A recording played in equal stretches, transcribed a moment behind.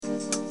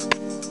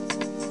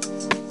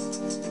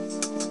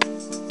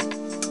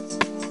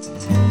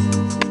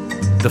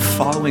The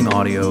following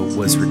audio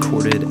was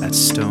recorded at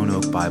Stone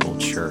Oak Bible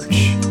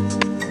Church.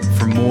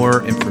 For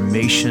more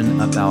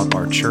information about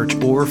our church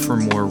or for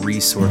more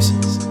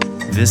resources,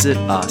 visit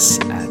us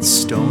at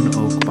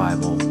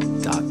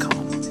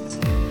stoneoakbible.com.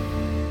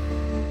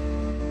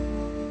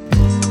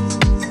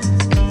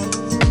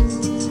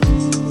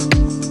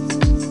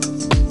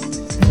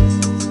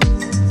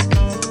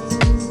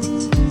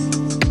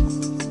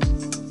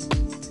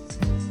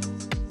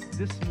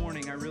 This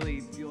morning, I really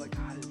feel like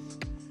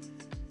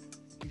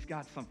He's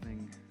got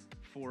something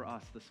for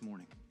us this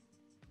morning.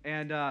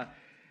 And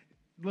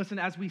listen,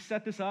 as we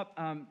set this up,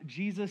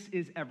 Jesus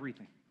is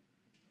everything.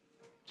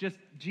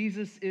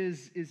 Jesus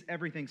is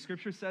everything.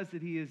 Scripture says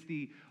that He is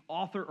the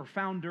author or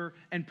founder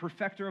and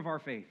perfecter of our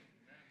faith.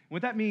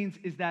 What that means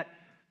is that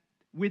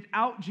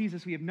without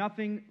Jesus, we have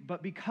nothing,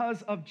 but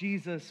because of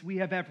Jesus, we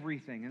have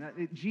everything. And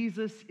that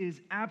Jesus is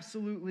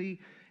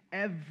absolutely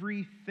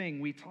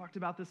everything. We talked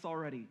about this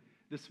already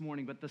this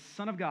morning, but the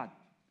Son of God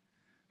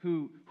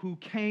who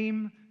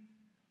came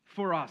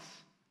for us,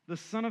 the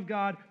Son of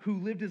God who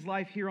lived His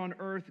life here on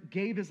earth,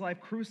 gave His life,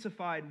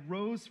 crucified,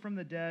 rose from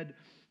the dead.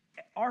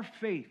 Our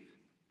faith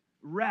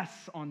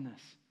rests on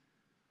this,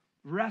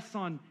 rests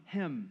on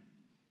Him.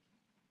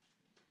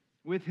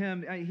 With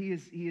Him, He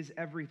is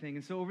everything.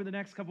 And so over the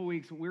next couple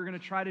weeks, what we're going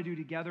to try to do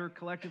together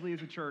collectively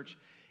as a church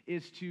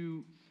is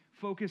to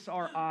focus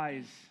our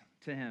eyes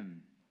to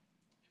Him.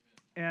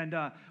 And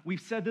we've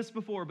said this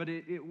before, but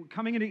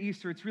coming into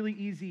Easter, it's really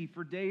easy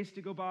for days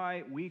to go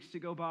by, weeks to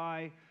go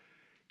by,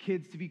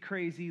 kids to be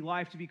crazy,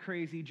 life to be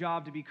crazy,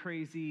 job to be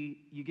crazy,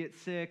 you get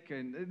sick,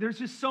 and there's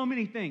just so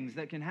many things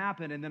that can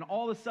happen. And then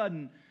all of a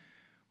sudden,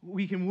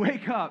 we can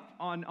wake up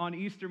on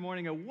Easter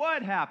morning and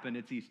what happened?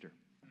 It's Easter,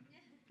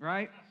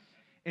 right?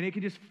 And it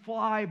can just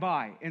fly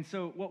by. And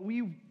so what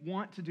we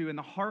want to do, and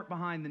the heart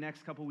behind the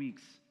next couple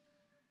weeks,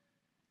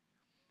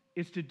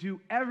 is to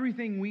do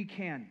everything we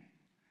can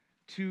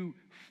to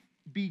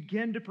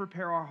begin to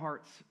prepare our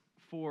hearts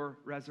for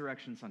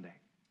Resurrection Sunday.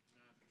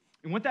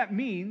 And what that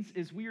means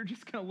is we are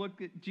just going to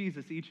look at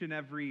Jesus each and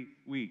every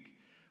week.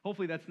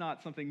 Hopefully that's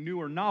not something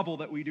new or novel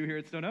that we do here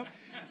at Stone Oak.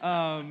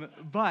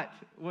 But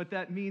what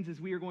that means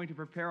is we are going to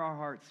prepare our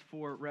hearts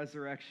for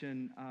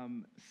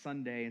Resurrection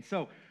Sunday. And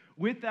so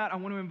with that, I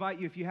want to invite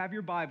you, if you have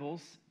your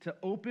Bibles, to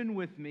open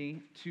with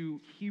me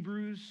to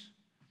Hebrews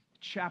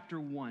chapter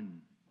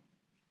 1.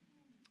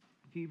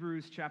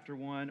 Hebrews chapter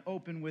 1.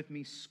 Open with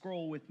me,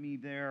 scroll with me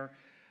there.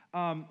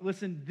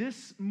 Listen,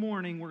 this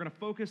morning we're going to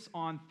focus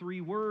on three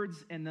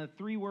words, and the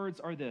three words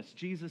are this: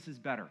 Jesus is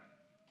better.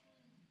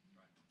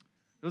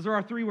 Those are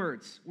our three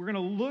words. We're going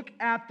to look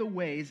at the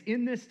ways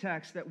in this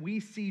text that we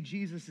see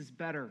Jesus is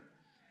better.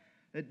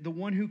 That the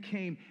one who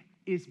came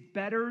is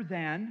better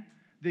than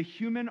the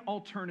human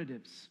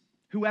alternatives,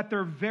 who at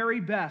their very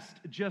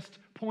best just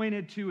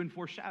pointed to and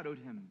foreshadowed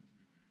Him.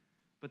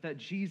 But that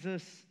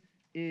Jesus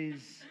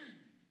is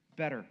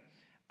better.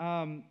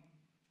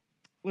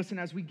 Listen,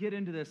 as we get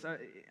into this,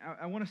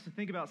 I want us to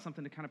think about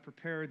something to kind of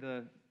prepare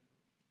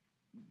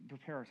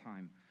our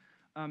time.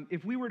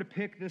 If we were to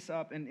pick this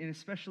up, and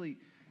especially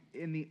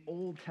in the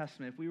Old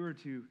Testament, if we were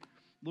to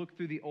look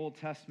through the Old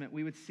Testament,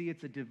 we would see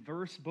it's a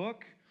diverse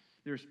book.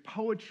 There's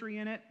poetry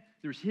in it.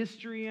 There's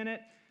history in it.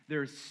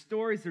 There's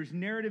stories. There's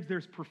narratives.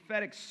 There's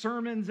prophetic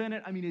sermons in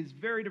it. I mean, it's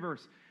very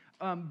diverse.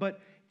 But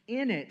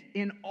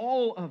in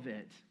all of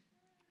it,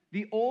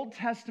 the Old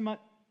Testament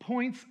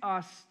points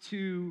us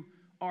to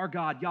our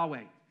God,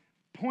 Yahweh,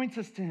 points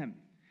us to Him.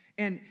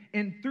 And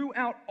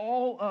throughout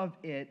all of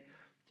it,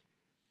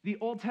 the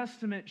Old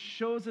Testament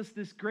shows us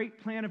this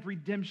great plan of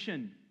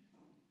redemption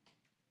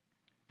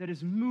that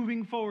is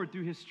moving forward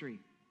through history.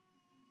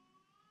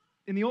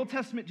 And the Old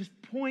Testament just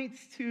points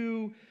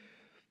to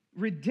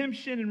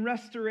redemption and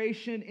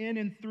restoration in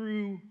and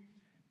through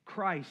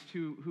Christ,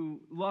 who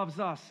loves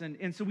us.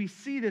 And so we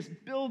see this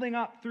building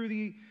up through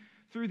the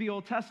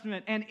Old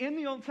Testament. And in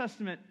the Old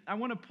Testament, I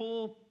want to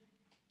pull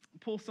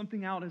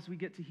something out as we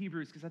get to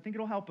Hebrews, because I think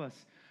it'll help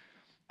us.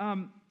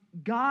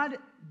 God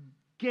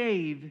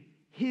gave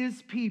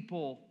His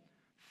people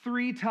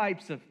three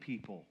types of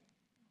people.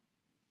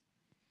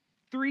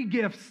 Three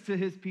gifts to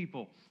His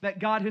people that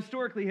God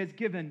historically has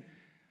given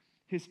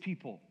His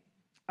people.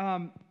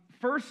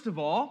 First of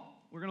all,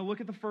 we're going to look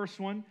at the first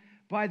one.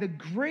 By the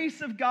grace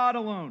of God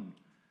alone.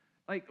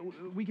 Like,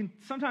 we can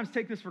sometimes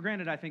take this for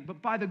granted, I think,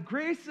 but by the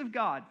grace of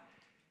God,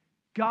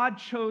 God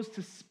chose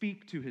to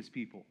speak to His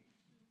people.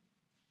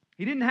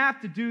 He didn't have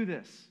to do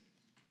this.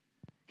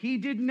 He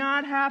did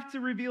not have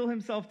to reveal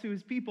Himself to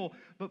His people,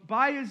 but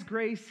by His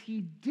grace,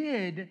 He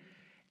did,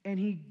 and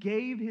He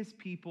gave His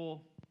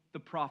people the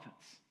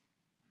prophets.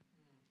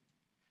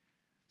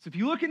 So if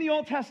you look in the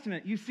Old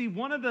Testament, you see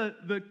one of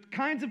the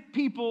kinds of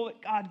people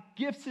that God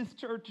gifts His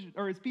church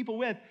or His people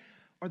with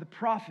are the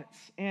prophets.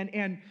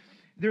 And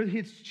they're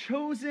His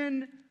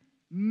chosen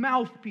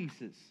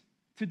mouthpieces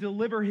to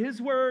deliver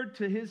His word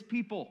to His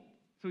people.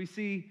 So we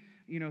see,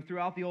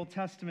 throughout the Old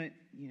Testament,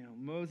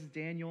 Moses,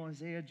 Daniel,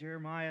 Isaiah,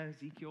 Jeremiah,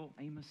 Ezekiel,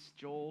 Amos,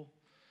 Joel,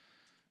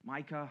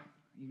 Micah,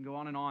 You can go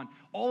on and on.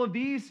 All of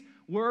these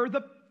were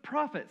the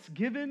prophets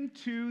given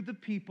to the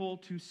people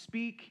to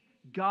speak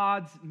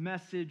God's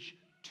message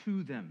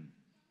to them.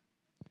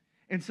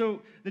 And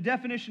so the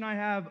definition I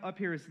have up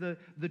here is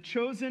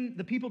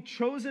the people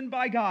chosen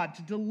by God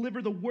to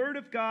deliver the word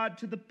of God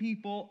to the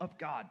people of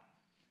God.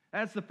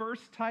 That's the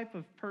first type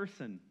of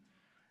person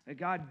that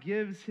God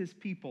gives his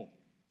people.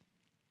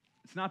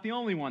 It's not the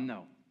only one,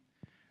 though.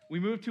 We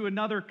move to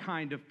another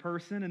kind of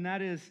person, and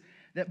that is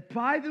that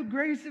by the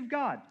grace of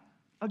God,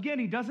 again,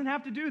 he doesn't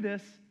have to do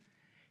this,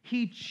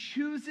 he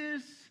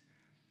chooses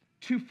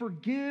to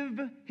forgive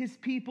his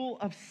people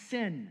of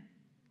sin.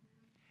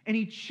 And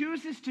he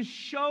chooses to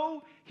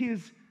show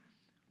his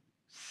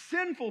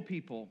sinful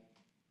people.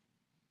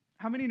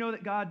 How many know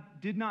that God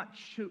did not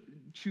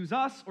choose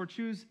us or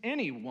choose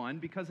anyone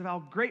because of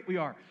how great we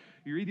are?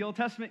 You read the Old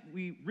Testament,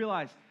 we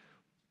realize,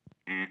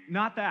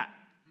 not that,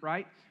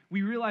 right?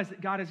 We realize that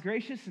God is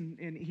gracious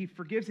and he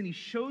forgives and he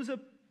shows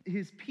up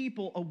his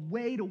people a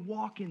way to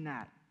walk in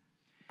that.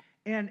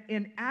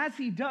 And as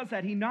he does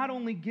that, he not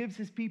only gives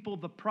his people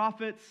the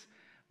prophets,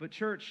 but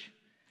church,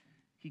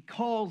 he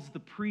calls the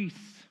priests.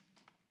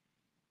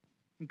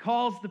 He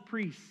calls the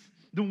priests,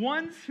 the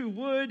ones who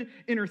would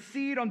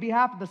intercede on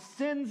behalf of the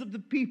sins of the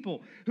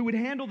people, who would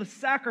handle the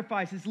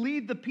sacrifices,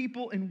 lead the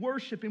people in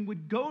worship, and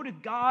would go to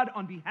God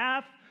on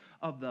behalf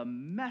of the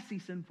messy,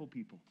 sinful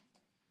people.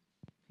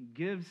 He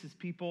gives his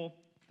people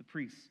the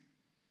priests.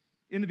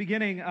 In the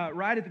beginning,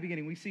 right at the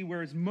beginning, we see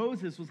whereas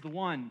Moses was the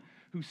one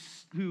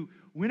who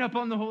went up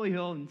on the holy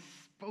hill and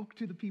spoke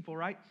to the people,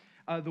 right?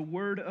 The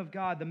word of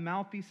God, the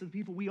mouthpiece of the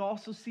people. We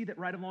also see that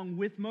right along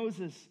with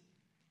Moses,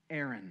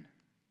 Aaron,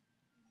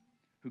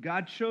 who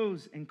God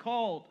chose and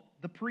called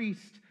the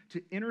priest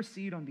to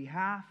intercede on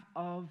behalf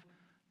of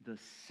the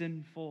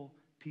sinful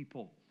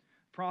people.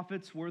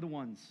 Prophets were the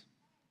ones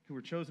who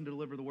were chosen to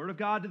deliver the word of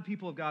God to the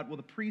people of God. Well,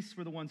 the priests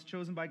were the ones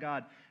chosen by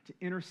God to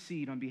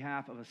intercede on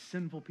behalf of a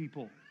sinful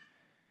people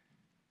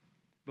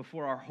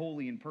before our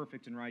holy and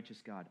perfect and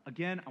righteous God.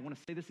 Again, I want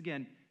to say this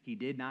again. He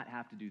did not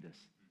have to do this.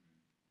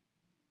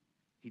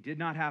 He did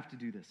not have to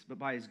do this, but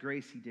by his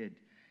grace he did.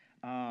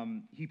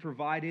 He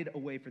provided a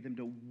way for them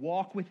to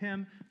walk with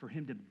him, for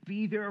him to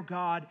be their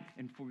God,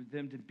 and for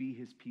them to be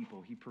his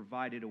people. He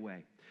provided a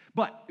way.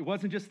 But it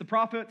wasn't just the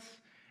prophets,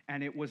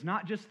 and it was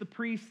not just the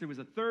priests. There was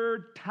a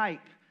third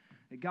type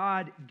that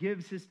God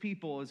gives his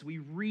people. As we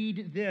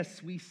read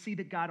this, we see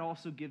that God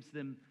also gives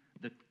them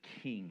the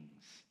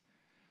kings.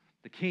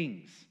 The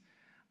kings.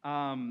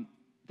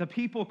 The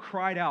people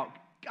cried out,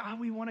 God,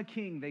 we want a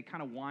king. They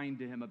kind of whined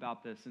to him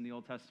about this in the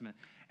Old Testament.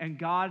 And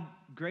God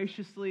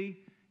graciously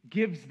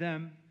gives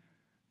them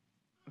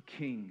a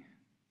king.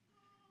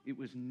 It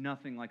was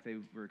nothing like they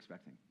were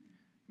expecting,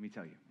 let me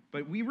tell you.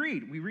 But we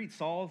read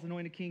Saul's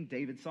anointed king,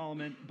 David,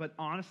 Solomon, but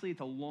honestly,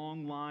 it's a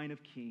long line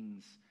of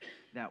kings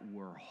that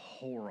were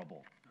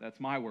horrible. That's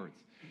my words.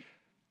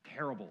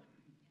 Terrible.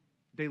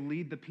 They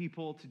lead the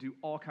people to do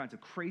all kinds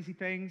of crazy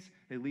things.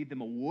 They lead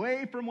them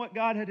away from what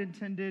God had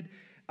intended.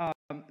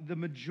 The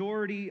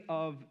majority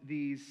of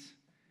these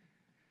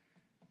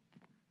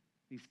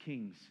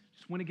kings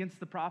just went against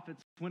the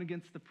prophets, went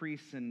against the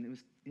priests, and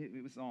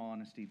it was in all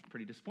honesty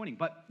pretty disappointing.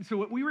 But so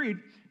what we read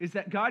is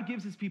that God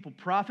gives his people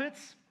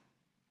prophets,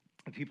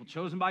 the people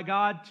chosen by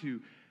God to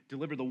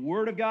deliver the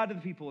word of God to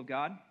the people of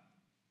God,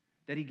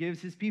 that he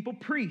gives his people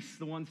priests,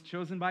 the ones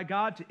chosen by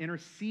God to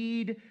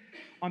intercede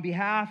on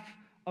behalf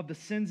of the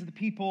sins of the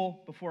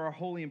people before our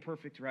holy and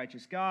perfect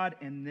righteous God,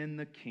 and then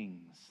the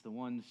kings, the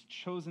ones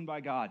chosen by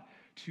God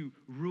to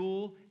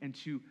rule and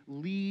to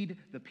lead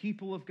the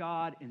people of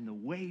God in the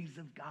ways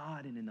of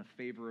God and in the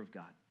favor of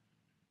God.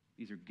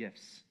 These are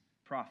gifts,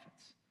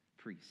 prophets,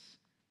 priests,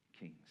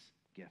 kings,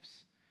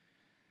 gifts.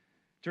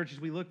 Church, as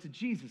we look to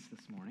Jesus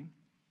this morning,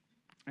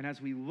 and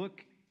as we look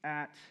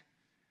at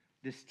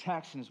this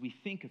text, and as we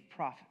think of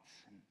prophets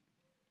and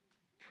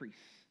priests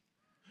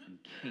and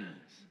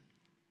kings,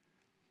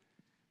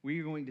 we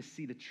are going to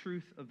see the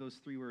truth of those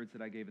three words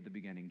that I gave at the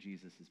beginning.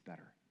 Jesus is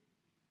better.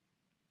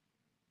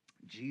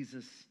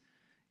 Jesus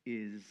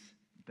is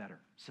better.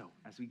 So,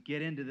 as we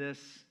get into this,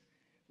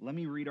 let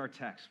me read our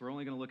text. We're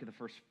only going to look at the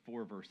first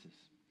 4 verses.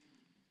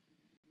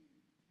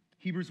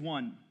 Hebrews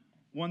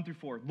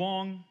 1:1-4.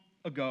 Long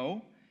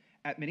ago,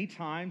 at many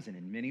times and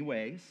in many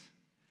ways,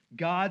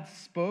 God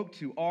spoke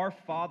to our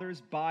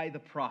fathers by the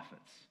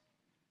prophets.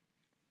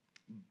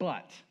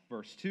 But,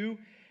 verse 2,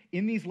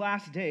 in these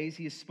last days,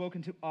 he has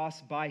spoken to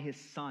us by his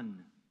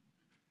Son,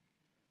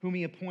 whom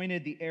he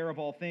appointed the heir of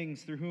all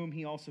things, through whom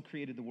he also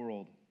created the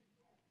world.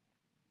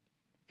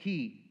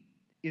 He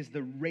is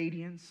the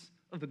radiance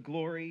of the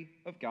glory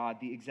of God,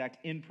 the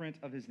exact imprint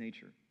of his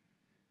nature.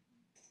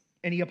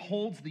 And he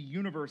upholds the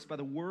universe by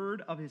the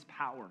word of his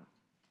power.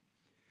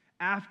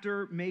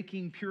 After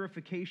making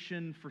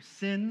purification for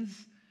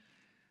sins,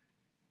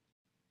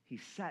 he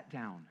sat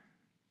down,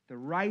 the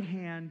right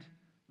hand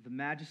of the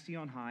majesty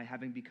on high,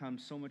 having become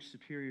so much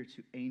superior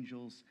to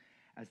angels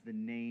as the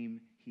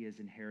name he has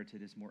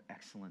inherited is more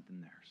excellent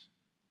than theirs.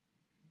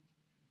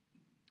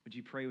 Would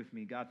you pray with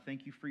me? God,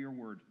 thank you for your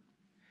word.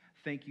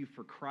 Thank you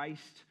for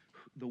Christ,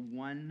 the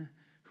one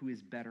who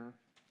is better.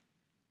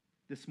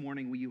 This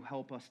morning, will you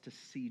help us to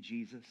see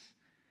Jesus,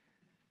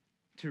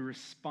 to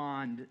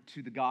respond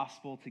to the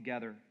gospel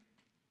together?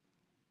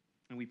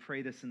 And we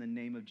pray this in the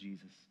name of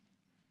Jesus.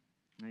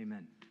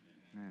 Amen.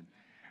 Amen.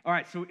 All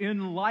right, so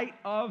in light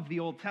of the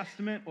Old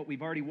Testament, what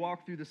we've already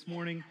walked through this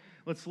morning,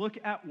 let's look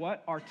at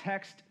what our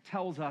text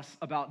tells us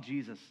about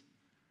Jesus.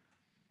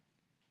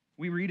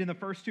 We read in the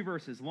first two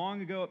verses,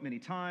 long ago, at many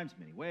times,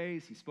 many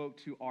ways, he spoke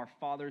to our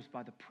fathers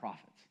by the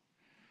prophets.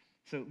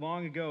 So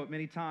long ago, at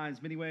many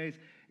times, many ways,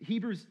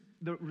 Hebrews,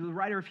 the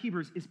writer of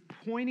Hebrews is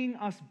pointing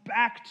us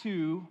back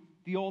to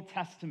the Old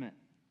Testament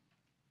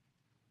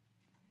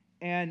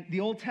and the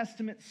Old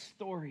Testament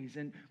stories.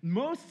 And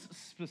most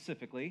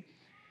specifically,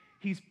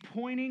 he's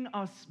pointing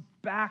us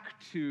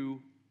back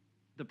to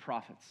the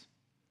prophets.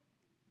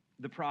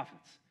 The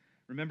prophets.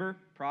 Remember,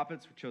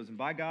 prophets were chosen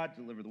by God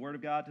to deliver the word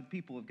of God to the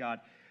people of God.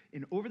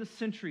 And over the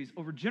centuries,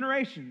 over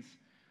generations,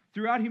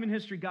 throughout human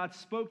history, God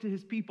spoke to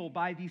his people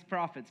by these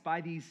prophets,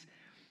 by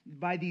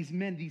these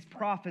men, these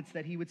prophets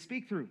that he would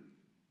speak through.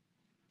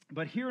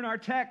 But here in our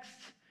text,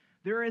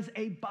 there is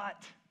a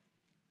but.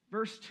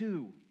 Verse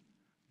 2,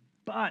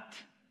 but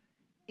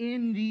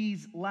in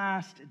these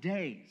last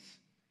days,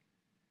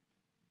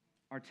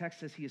 our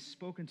text says he has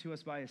spoken to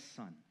us by his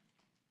Son.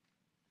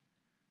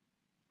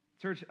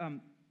 Church,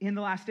 in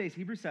the last days,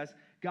 Hebrews says,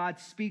 God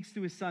speaks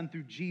through his Son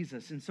through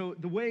Jesus. And so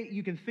the way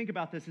you can think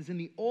about this is in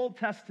the Old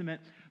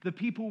Testament, the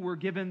people were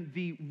given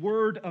the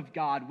word of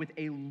God with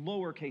a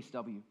lowercase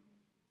w.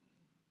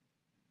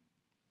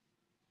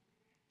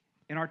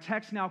 And our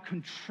text now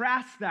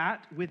contrasts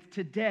that with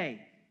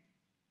today,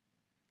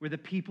 where the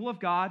people of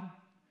God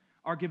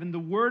are given the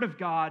word of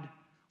God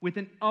with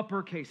an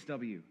uppercase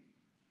W.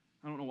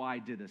 I don't know why I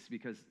did this,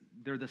 because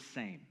they're the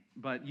same,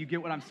 but you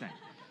get what I'm saying.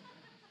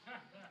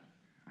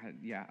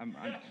 I'm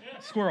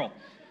squirrel.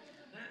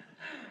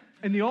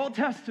 In the Old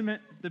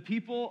Testament, the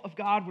people of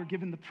God were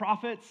given the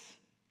prophets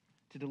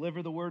to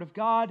deliver the word of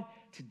God.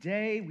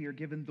 Today, we are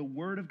given the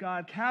word of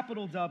God,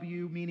 capital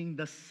W, meaning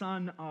the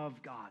Son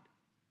of God.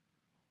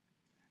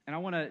 And I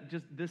want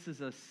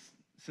to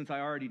since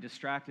I already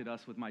distracted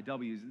us with my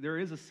W's, there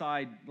is a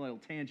side little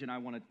tangent I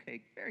want to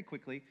take very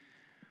quickly.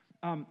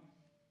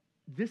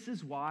 This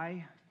is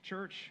why,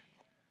 church,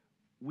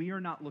 we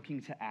are not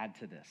looking to add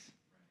to this.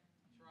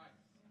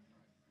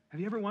 Have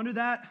you ever wondered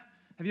that?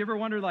 Have you ever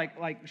wondered,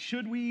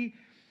 should we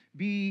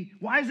be,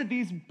 why is it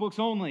these books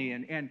only?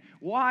 And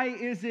why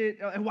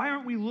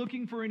aren't we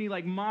looking for any,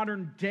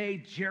 modern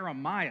day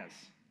Jeremiahs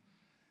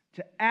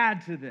to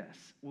add to this?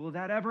 Will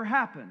that ever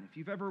happen? If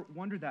you've ever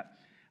wondered that.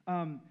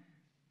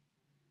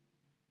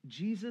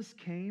 Jesus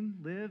came,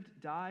 lived,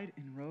 died,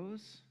 and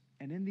rose,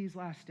 and in these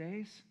last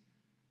days,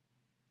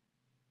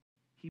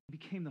 he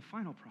became the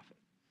final prophet.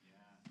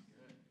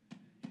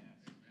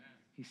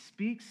 He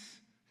speaks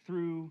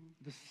through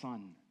the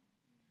Son.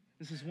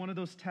 This is one of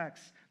those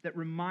texts that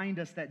remind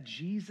us that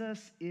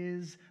Jesus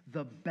is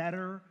the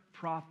better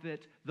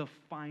prophet, the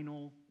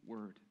final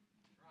word.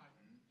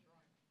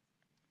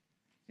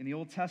 In the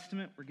Old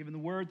Testament, we're given the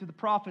word through the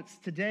prophets.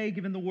 Today,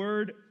 given the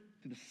word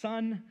through the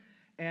Son.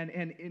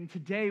 And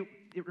today,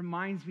 it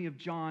reminds me of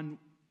John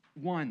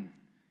 1.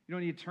 You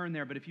don't need to turn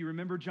there, but if you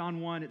remember John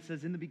 1, it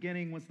says, in the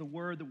beginning was the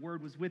Word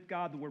was with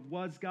God, the Word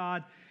was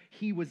God.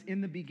 He was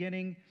in the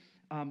beginning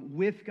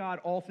with God.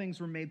 All things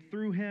were made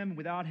through him.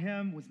 Without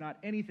him was not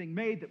anything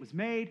made that was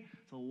made.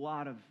 It's a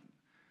lot of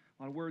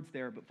words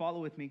there, but follow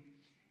with me.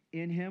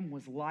 In him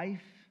was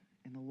life,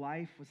 and the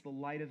life was the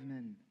light of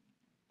men.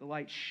 The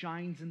light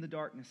shines in the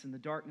darkness, and the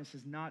darkness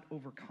has not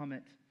overcome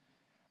it.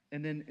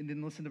 And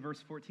then listen to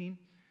verse 14.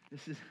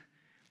 This is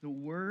the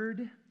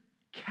Word,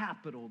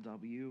 capital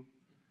W,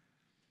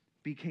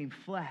 became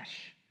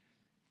flesh,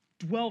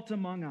 dwelt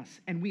among us,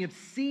 and we have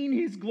seen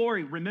his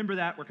glory. Remember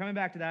that. We're coming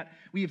back to that.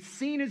 We have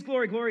seen his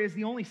glory. Glory is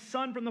the only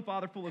Son from the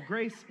Father, full of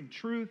grace and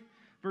truth.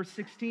 Verse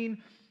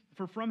 16,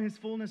 for from his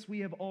fullness we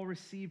have all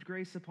received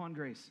grace upon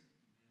grace.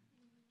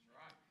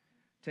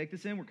 Take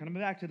this in. We're coming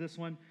back to this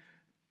one.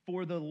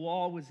 For the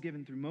law was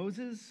given through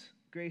Moses.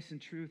 Grace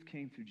and truth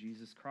came through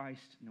Jesus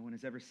Christ. No one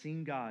has ever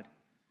seen God.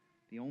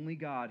 The only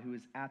God who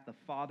is at the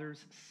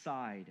Father's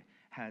side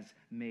has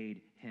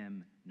made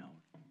him known.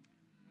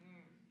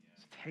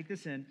 So take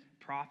this in.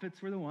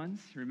 Prophets were the ones,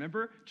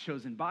 remember,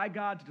 chosen by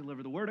God to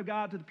deliver the word of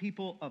God to the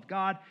people of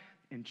God.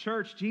 In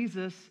church,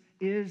 Jesus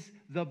is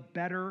the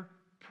better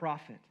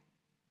prophet.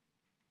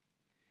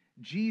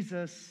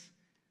 Jesus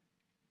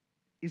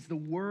is the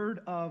word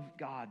of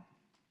God,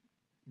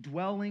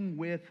 dwelling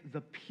with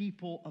the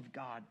people of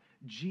God.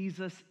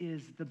 Jesus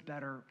is the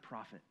better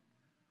prophet.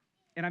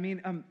 And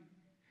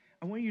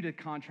I want you to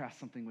contrast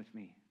something with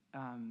me.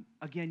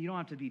 Again, you don't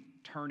have to be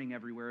turning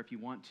everywhere if you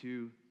want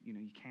to.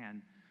 You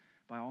can,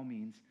 by all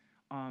means.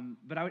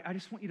 But I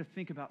just want you to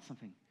think about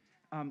something.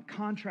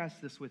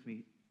 Contrast this with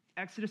me.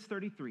 Exodus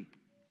 33.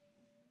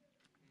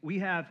 We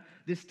have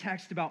this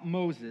text about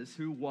Moses,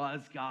 who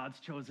was God's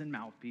chosen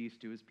mouthpiece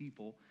to his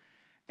people.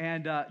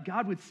 And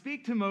God would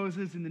speak to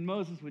Moses, and then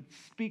Moses would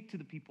speak to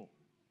the people.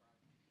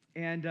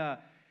 And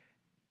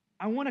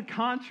I want to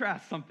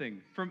contrast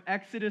something from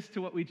Exodus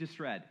to what we just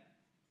read.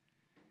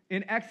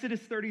 In Exodus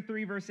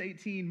 33, verse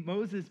 18,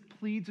 Moses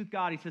pleads with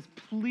God. He says,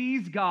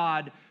 please,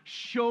 God,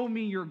 show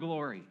me your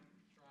glory.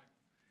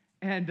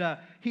 And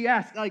he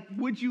asks,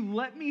 would you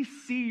let me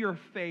see your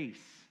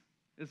face?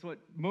 Is what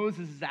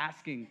Moses is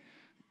asking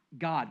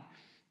God.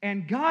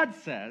 And God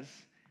says,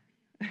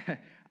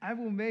 I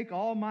will make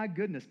all my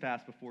goodness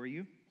pass before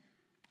you.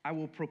 I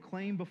will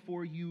proclaim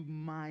before you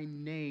my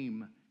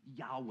name,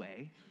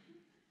 Yahweh.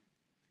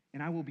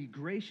 And I will be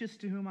gracious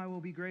to whom I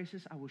will be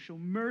gracious. I will show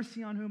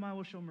mercy on whom I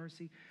will show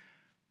mercy.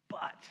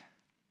 But,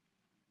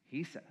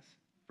 he says,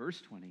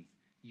 verse 20,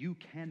 you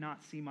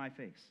cannot see my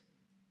face.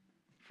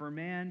 For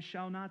man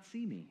shall not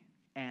see me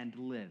and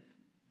live.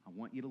 I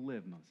want you to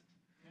live, Moses.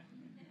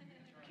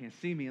 Can't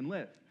see me and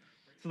live.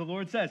 So the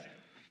Lord says,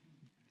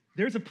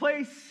 there's a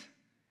place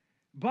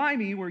by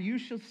me where you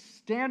shall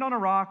stand on a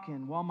rock,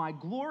 and while my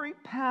glory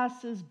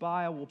passes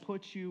by, I will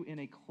put you in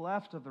a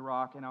cleft of the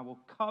rock, and I will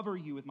cover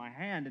you with my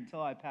hand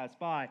until I pass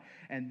by,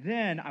 and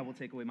then I will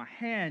take away my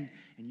hand,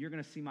 and you're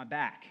going to see my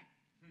back.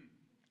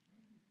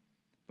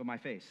 But my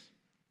face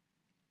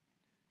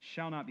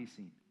shall not be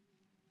seen.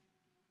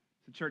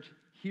 So church,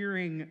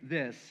 hearing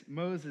this,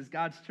 Moses,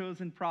 God's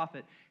chosen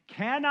prophet,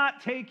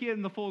 cannot take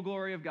in the full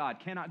glory of God,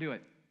 cannot do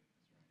it,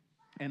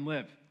 and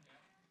live.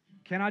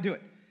 Cannot do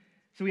it.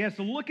 So he has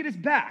to look at his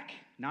back,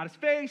 not his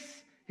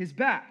face, his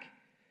back.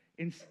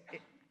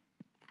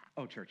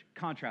 Church,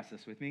 contrast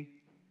this with me.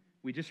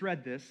 We just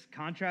read this.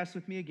 Contrast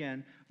with me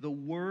again. The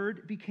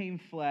Word became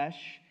flesh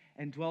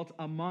and dwelt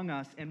among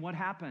us. And what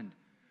happened?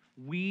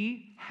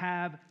 We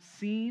have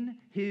seen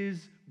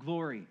his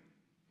glory.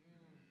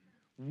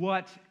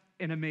 What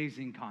an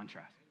amazing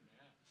contrast.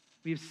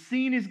 We have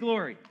seen his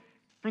glory.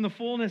 From the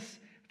fullness,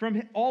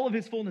 from all of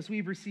his fullness,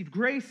 we've received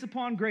grace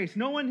upon grace.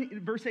 No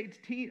one, verse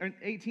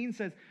 18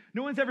 says,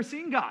 no one's ever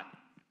seen God.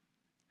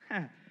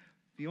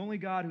 The only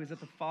God who is at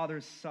the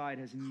Father's side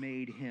has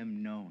made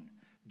him known.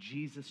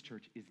 Jesus,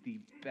 church, is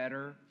the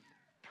better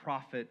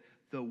prophet,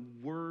 the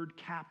Word,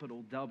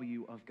 capital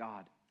W, of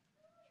God.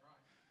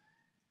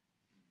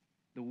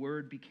 The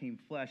Word became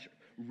flesh,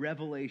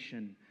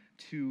 revelation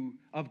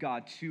of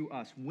God to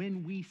us.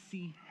 When we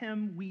see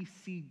him, we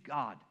see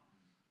God.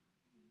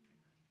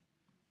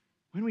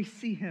 When we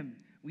see him,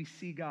 we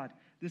see God.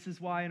 This is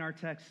why in our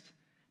text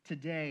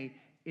today,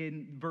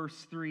 in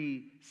verse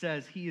 3,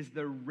 says he is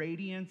the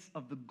radiance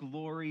of the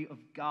glory of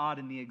God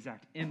and the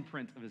exact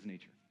imprint of his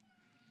nature.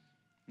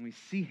 When we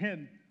see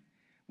him,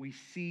 we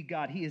see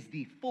God. He is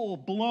the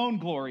full-blown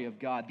glory of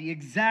God, the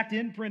exact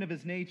imprint of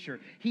his nature.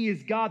 He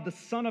is God, the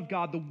Son of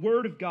God, the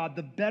Word of God,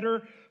 the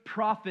better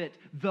prophet,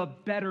 the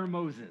better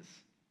Moses.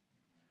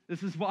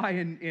 This is why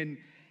in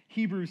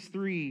Hebrews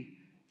 3,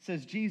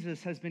 says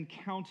Jesus has been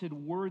counted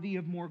worthy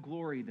of more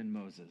glory than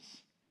Moses.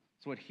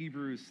 That's what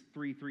Hebrews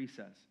 3:3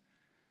 says.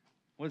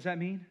 What does that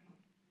mean?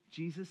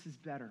 Jesus is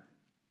better.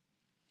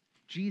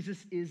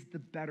 Jesus is the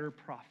better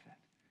prophet.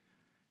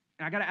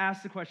 And I got to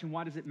ask the question,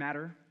 why does it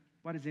matter?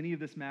 Why does any of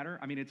this matter?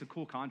 I mean, it's a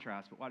cool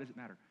contrast, but why does it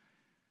matter?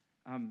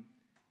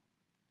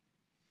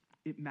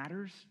 It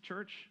matters,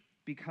 church,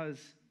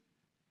 because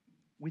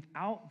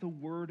without the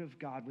Word of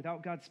God,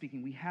 without God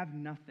speaking, we have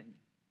nothing.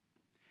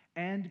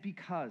 And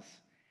because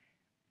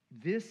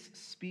this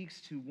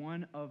speaks to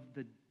one of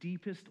the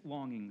deepest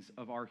longings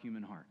of our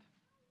human heart.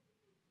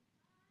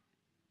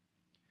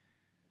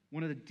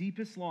 One of the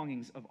deepest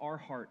longings of our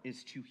heart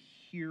is to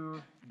hear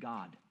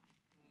God,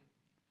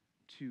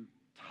 to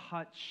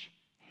touch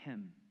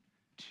him,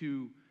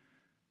 to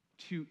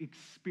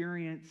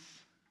experience,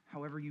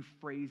 however you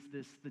phrase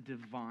this, the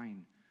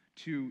divine,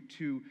 to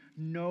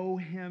know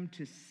him,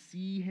 to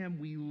see him.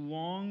 We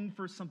long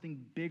for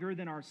something bigger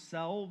than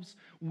ourselves.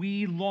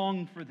 We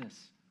long for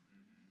this.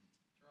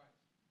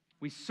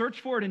 We search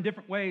for it in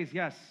different ways,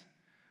 yes,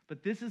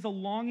 but this is a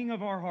longing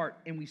of our heart,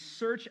 and we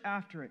search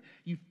after it.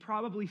 You've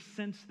probably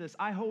sensed this.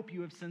 I hope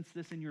you have sensed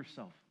this in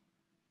yourself.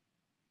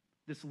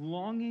 This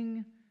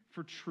longing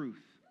for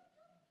truth,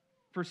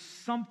 for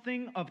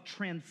something of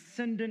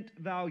transcendent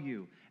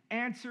value,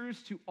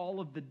 answers to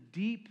all of the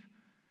deep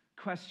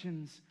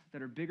questions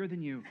that are bigger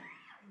than you.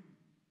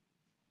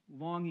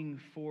 Longing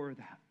for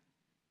that.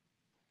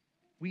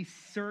 We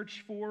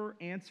search for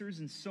answers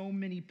in so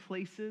many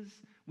places.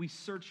 We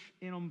search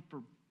for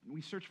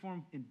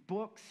them in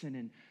books and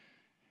in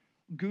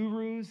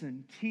gurus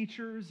and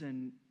teachers,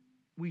 and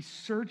we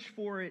search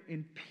for it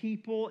in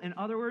people. In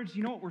other words,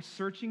 you know what we're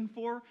searching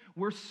for?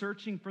 We're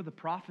searching for the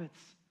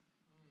prophets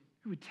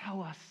who would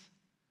tell us,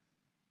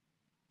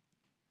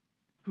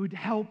 who would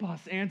help us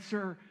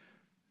answer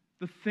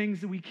the things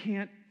that we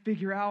can't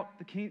figure out,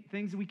 the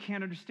things that we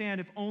can't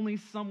understand. If only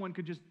someone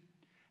could just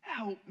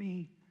help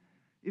me.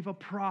 If a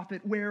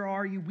prophet, where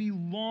are you? We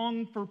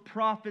long for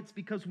prophets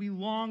because we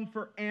long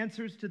for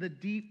answers to the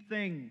deep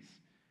things.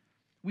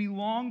 We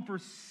long for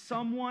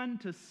someone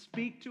to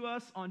speak to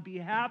us on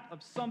behalf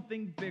of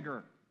something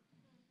bigger.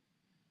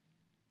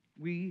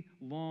 We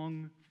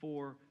long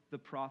for the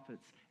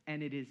prophets,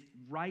 and it is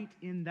right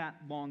in that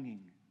longing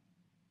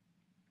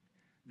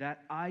that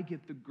I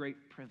get the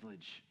great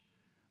privilege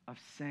of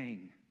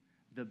saying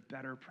the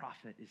better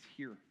prophet is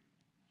here.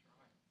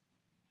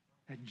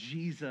 That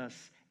Jesus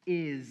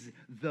is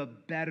the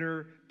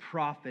better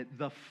prophet,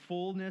 the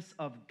fullness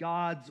of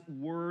God's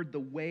word, the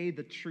way,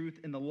 the truth,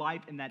 and the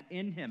life, and that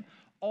in him,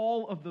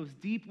 all of those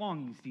deep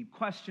longings, deep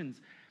questions,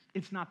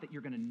 it's not that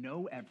you're going to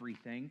know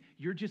everything,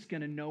 you're just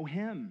going to know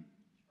him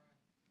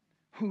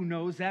who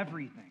knows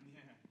everything.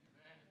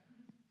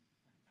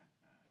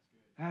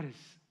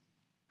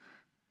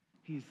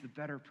 He's the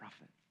better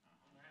prophet.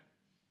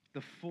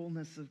 The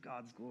fullness of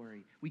God's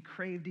glory. We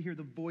crave to hear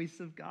the voice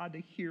of God,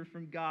 to hear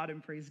from God,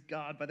 and praise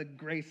God. By the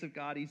grace of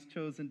God, he's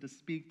chosen to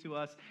speak to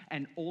us.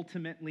 And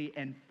ultimately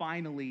and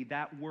finally,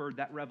 that word,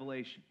 that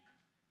revelation,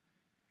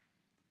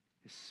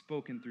 is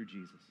spoken through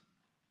Jesus.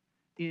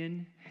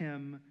 In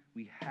him,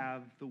 we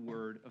have the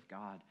word of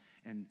God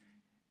and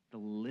the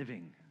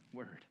living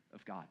word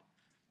of God.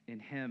 In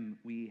him,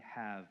 we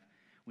have,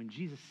 when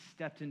Jesus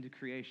stepped into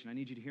creation, I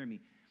need you to hear me,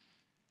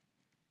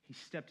 he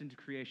stepped into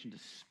creation to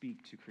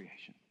speak to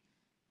creation.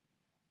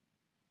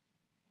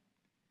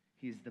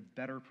 He's the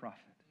better prophet.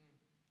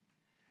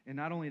 And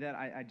not only that,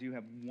 I do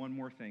have one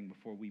more thing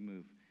before we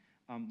move.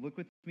 Look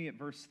with me at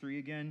verse 3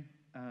 again.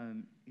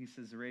 He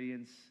says the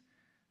radiance.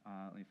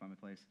 Let me find my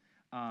place.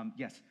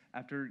 Yes,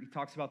 after he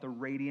talks about the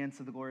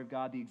radiance of the glory of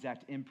God, the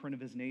exact imprint of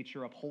his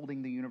nature,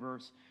 upholding the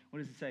universe. What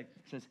does it say?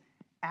 It says,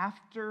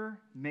 after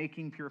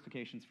making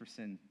purifications for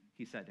sin,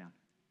 he sat down.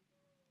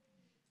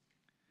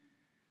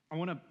 I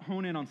want to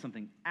hone in on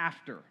something.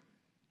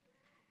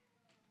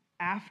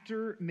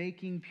 After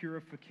making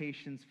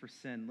purifications for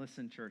sin,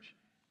 listen, church,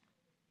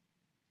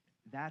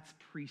 that's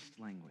priest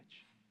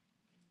language.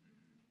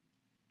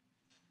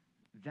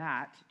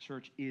 That,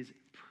 church, is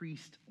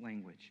priest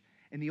language.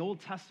 In the Old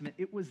Testament,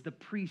 it was the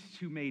priests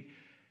who made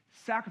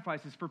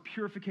sacrifices for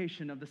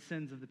purification of the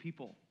sins of the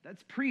people.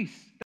 That's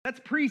priests. That's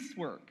priest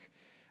work.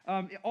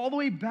 All the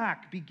way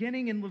back,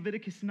 beginning in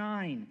Leviticus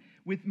 9,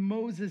 with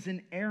Moses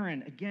and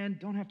Aaron. Again,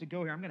 don't have to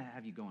go here. I'm going to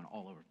have you going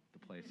all over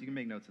the place. You can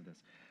make notes of this.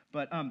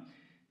 But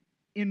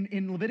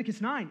in Leviticus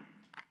 9,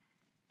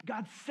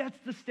 God sets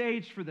the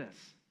stage for this.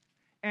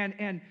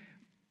 And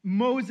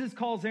Moses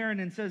calls Aaron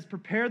and says,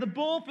 prepare the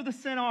bull for the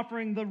sin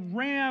offering, the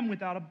ram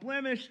without a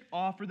blemish,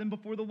 offer them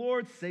before the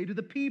Lord. Say to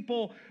the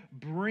people,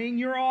 bring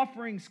your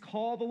offerings.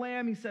 Call the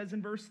lamb, he says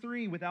in verse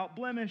 3, without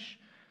blemish,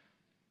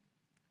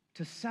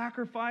 to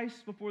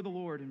sacrifice before the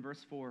Lord in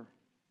verse 4.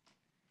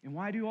 And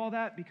why do all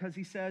that? Because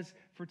he says,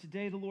 for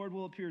today the Lord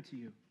will appear to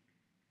you.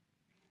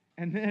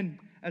 And then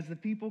as the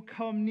people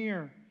come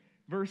near,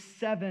 verse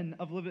 7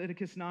 of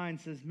Leviticus 9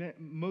 says,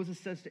 Moses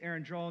says to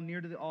Aaron, draw near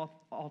to the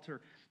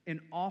altar and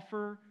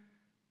offer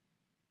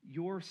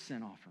your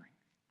sin offering.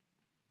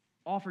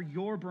 Offer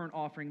your burnt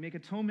offering. Make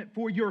atonement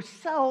for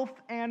yourself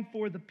and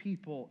for the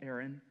people,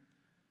 Aaron.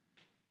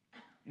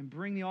 And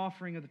bring the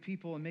offering of the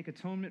people and make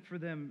atonement for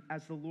them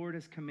as the Lord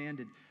has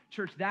commanded.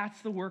 Church,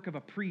 that's the work of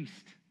a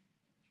priest.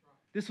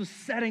 This was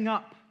setting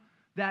up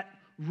that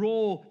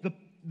role,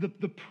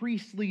 the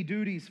priestly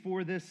duties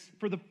for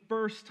the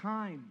first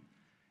time.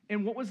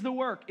 And what was the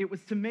work? It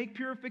was to make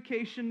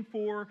purification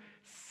for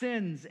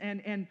sins.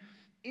 And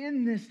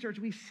in this, church,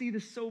 we see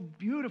this so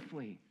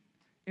beautifully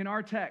in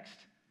our text,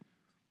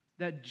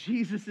 that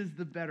Jesus is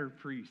the better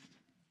priest.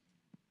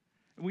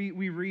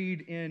 We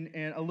read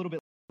in a little bit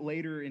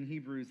later in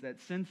Hebrews that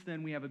since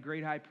then we have a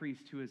great high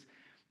priest who has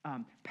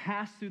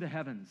passed through the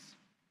heavens,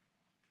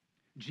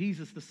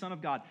 Jesus, the Son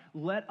of God.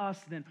 Let us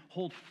then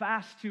hold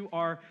fast to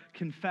our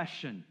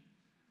confession.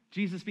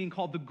 Jesus being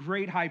called the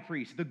great high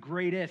priest, the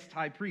greatest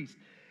high priest.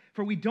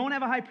 For we don't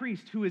have a high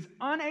priest who is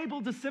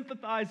unable to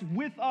sympathize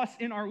with us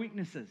in our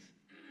weaknesses.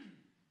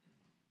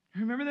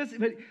 Remember this?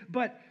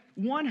 But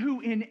one who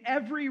in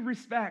every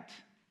respect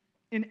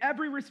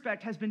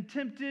has been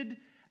tempted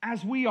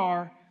as we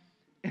are.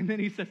 And then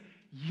he says,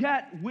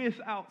 yet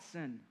without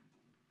sin.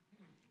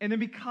 And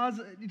then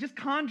just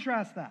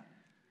contrast that.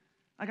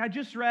 Like I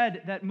just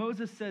read that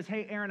Moses says,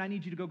 hey, Aaron, I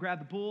need you to go grab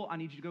the bull. I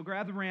need you to go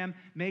grab the ram.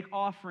 Make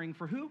offering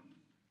for who?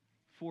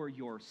 For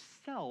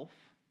yourself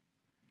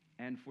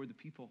and for the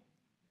people.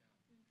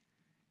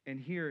 And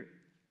here,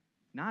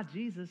 not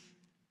Jesus.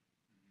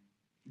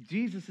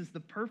 Jesus is the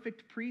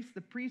perfect priest,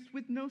 the priest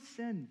with no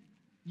sin,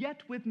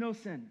 yet with no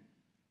sin.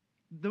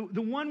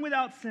 The one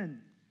without sin.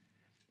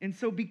 And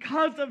so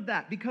because of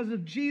that, because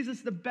of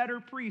Jesus, the better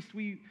priest,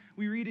 we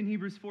read in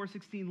Hebrews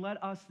 4:16,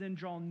 let us then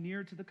draw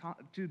near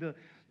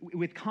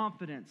with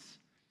confidence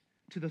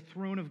to the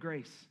throne of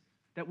grace,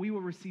 that we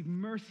will receive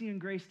mercy and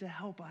grace to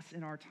help us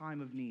in our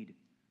time of need.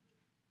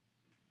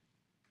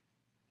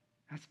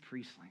 That's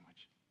priest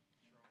language.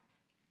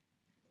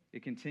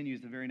 It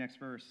continues, the very next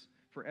verse.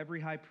 For every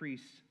high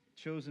priest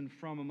chosen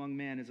from among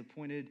men is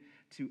appointed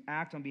to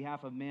act on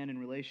behalf of man in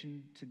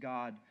relation to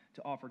God,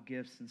 to offer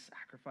gifts and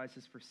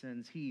sacrifices for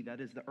sins. He, that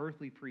is the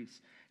earthly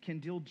priest, can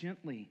deal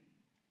gently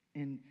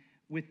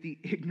with the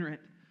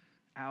ignorant,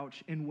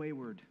 and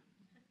wayward.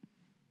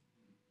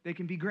 They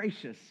can be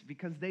gracious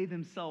because they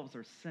themselves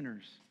are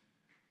sinners,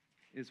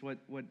 is what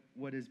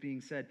is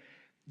being said.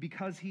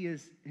 Because he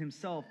is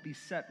himself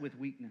beset with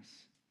weakness.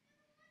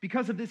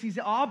 Because of this, he's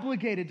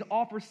obligated to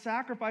offer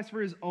sacrifice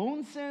for his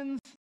own sins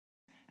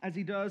as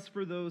he does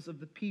for those of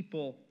the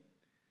people.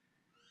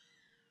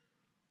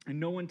 And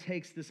no one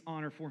takes this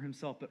honor for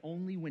himself, but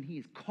only when he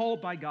is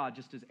called by God,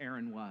 just as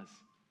Aaron was,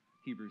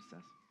 Hebrews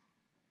says.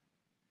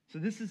 So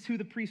this is who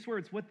the priests were.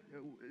 It's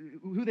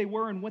who they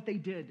were and what they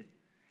did.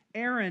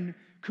 Aaron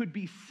could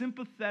be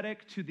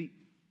sympathetic to the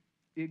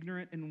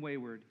ignorant and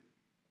wayward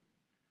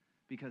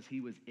because he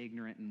was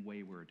ignorant and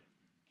wayward.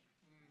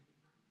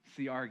 It's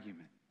the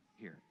argument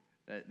here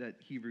that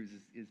Hebrews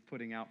is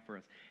putting out for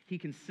us. He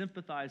can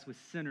sympathize with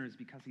sinners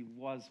because he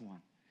was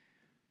one.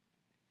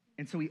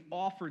 And so he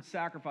offered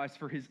sacrifice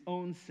for his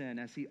own sin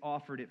as he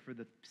offered it for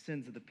the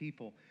sins of the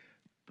people.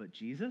 But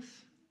Jesus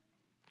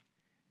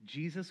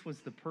was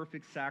the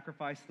perfect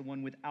sacrifice, the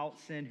one without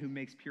sin who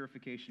makes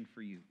purification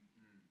for you.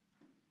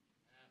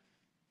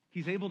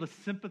 He's able to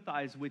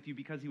sympathize with you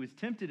because he was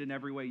tempted in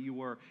every way you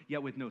were,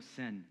 yet with no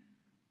sin.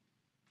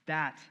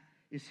 That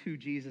is who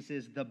Jesus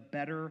is, the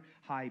better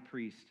high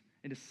priest.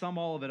 And to sum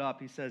all of it up,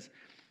 he says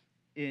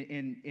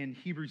in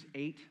Hebrews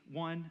 8:1,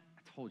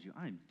 I told you,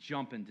 I'm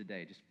jumping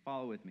today. Just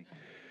follow with me.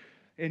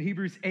 In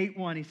Hebrews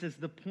 8:1, he says,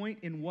 the point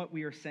in what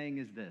we are saying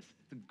is this.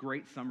 It's a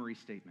great summary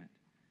statement.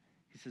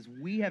 He says,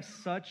 we have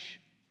such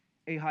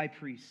a high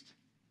priest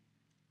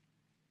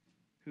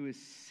who is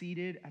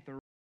seated at the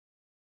right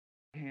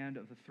hand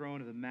of the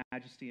throne of the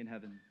majesty in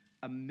heaven,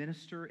 a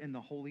minister in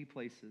the holy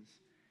places,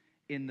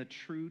 in the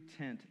true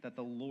tent that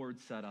the Lord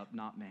set up,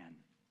 not man.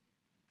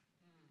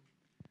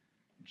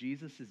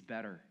 Jesus is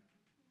better.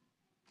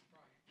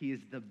 He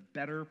is the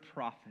better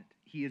prophet.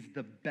 He is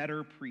the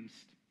better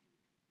priest.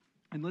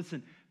 And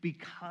listen,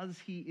 because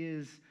he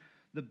is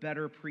the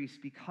better priest,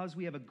 because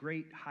we have a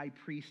great high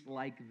priest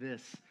like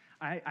this,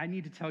 I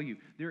need to tell you,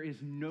 there is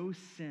no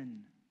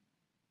sin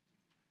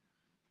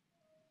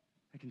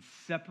that can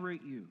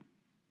separate you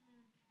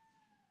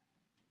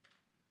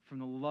from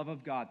the love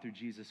of God through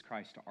Jesus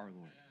Christ our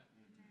Lord.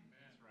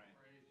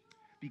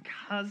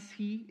 Because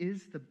he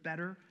is the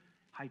better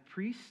high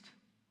priest,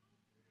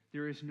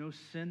 there is no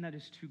sin that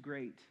is too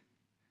great.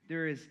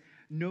 There is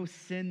no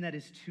sin that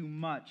is too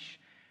much.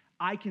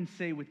 I can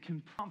say with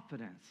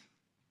confidence,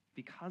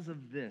 because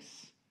of this,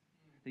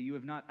 that you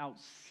have not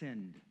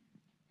outsinned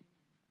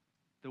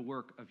the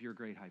work of your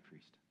great high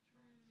priest.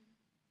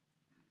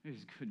 It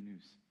is good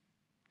news.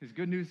 It's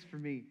good news for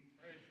me.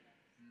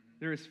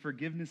 There is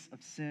forgiveness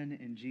of sin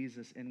in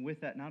Jesus. And with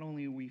that, not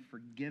only are we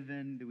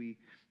forgiven, do we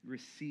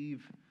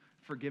receive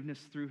forgiveness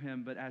through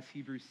him, but as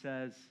Hebrews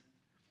says,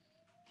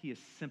 he is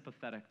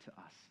sympathetic to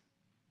us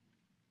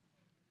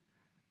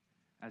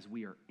as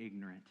we are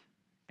ignorant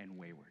and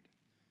wayward.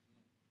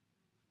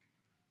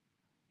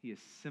 He is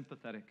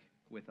sympathetic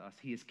with us.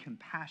 He is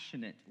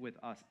compassionate with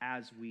us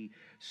as we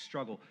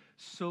struggle,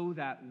 so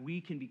that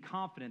we can be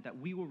confident that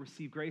we will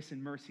receive grace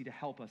and mercy to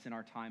help us in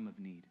our time of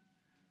need.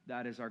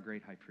 That is our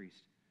great high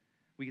priest.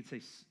 We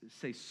could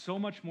say so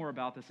much more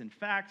about this. In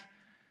fact,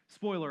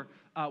 spoiler,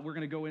 we're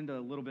going to go into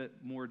a little bit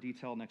more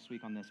detail next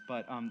week on this,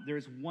 but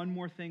there's one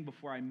more thing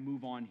before I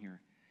move on here.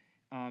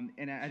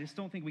 And I just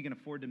don't think we can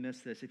afford to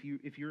miss this. If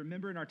you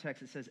remember in our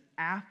text, it says,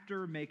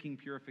 after making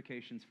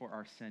purifications for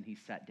our sin, he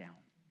sat down.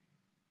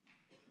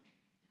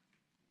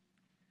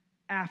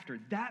 After.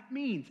 That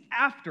means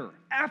after.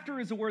 After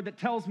is a word that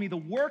tells me the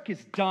work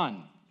is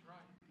done.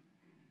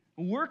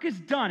 The work is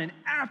done, and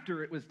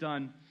after it was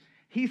done,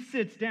 he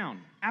sits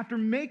down. After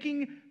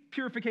making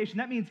purification,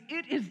 that means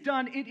it is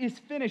done, it is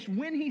finished.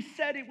 When he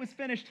said it was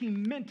finished, he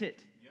meant it.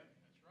 Yep,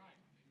 that's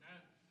right.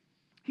 Amen.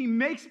 He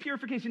makes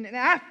purification, and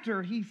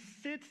after he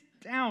sits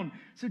down.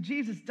 So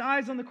Jesus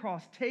dies on the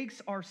cross,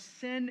 takes our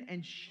sin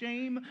and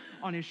shame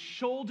on his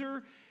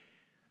shoulder,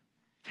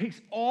 takes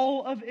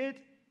all of it,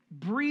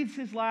 breathes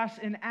his last,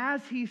 and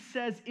as he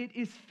says, it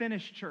is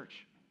finished,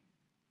 church.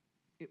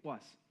 It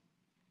was.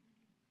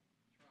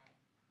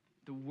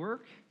 The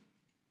work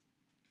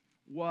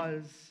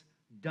was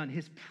done.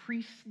 His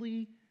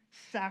priestly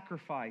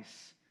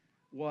sacrifice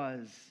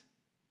was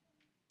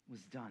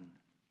done.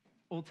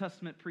 Old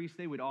Testament priests,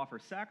 they would offer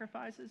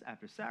sacrifices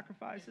after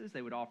sacrifices.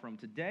 They would offer them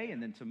today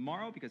and then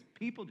tomorrow because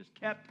people just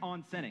kept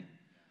on sinning.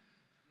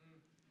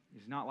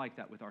 It's not like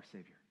that with our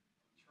Savior.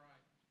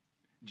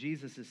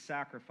 Jesus'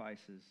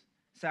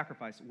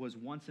 sacrifice was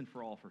once and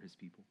for all for his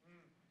people.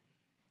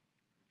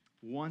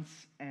 Once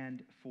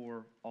and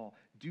for all.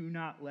 Do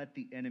not let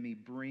the enemy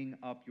bring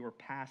up your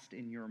past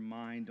in your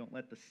mind. Don't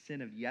let the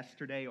sin of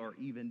yesterday or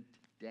even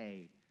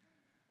today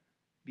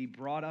be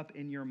brought up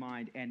in your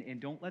mind. And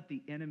don't let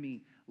the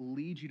enemy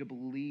lead you to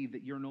believe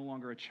that you're no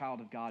longer a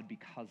child of God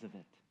because of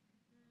it.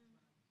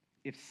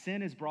 If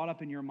sin is brought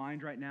up in your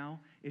mind right now,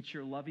 it's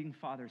your loving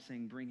Father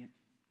saying, bring it.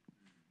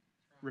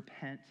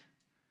 Repent.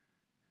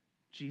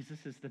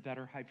 Jesus is the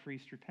better high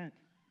priest. Repent.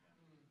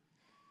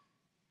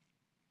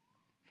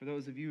 For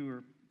those of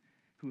you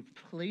who have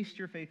placed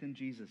your faith in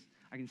Jesus,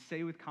 I can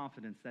say with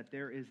confidence that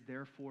there is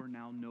therefore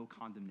now no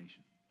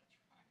condemnation.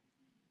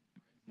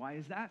 Why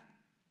is that?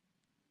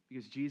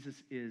 Because Jesus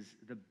is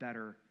the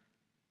better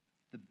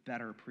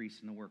priest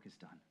and the work is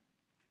done.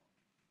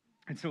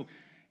 And so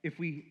if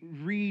we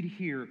read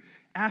here,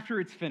 after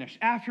it's finished,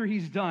 after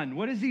he's done,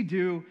 what does he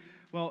do?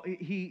 Well,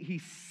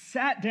 he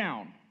sat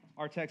down,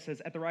 our text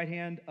says, at the right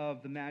hand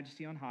of the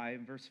majesty on high,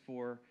 in verse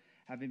 4,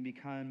 having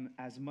become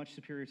as much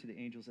superior to the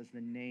angels as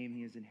the name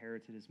he has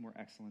inherited is more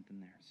excellent than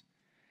theirs.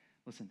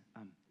 Listen,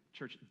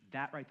 church,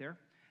 that right there,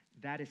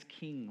 that is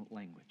king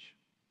language.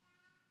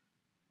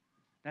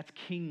 That's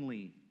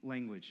kingly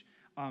language.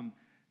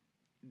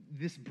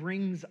 This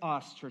brings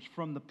us, church,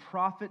 from the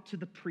prophet to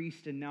the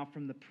priest and now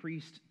from the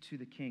priest to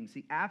the king.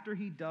 See, after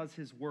he does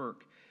his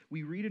work,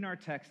 we read in our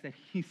text that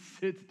he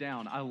sits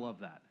down. I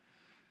love that.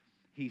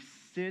 He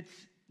sits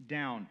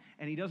down,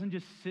 and he doesn't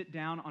just sit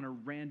down on a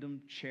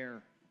random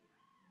chair,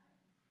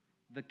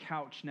 the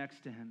couch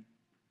next to him.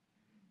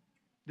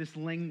 This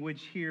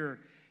language here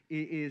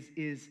is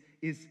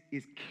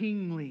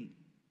kingly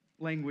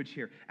language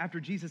here. After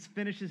Jesus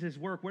finishes his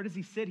work, where does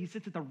he sit? He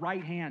sits at the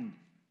right hand.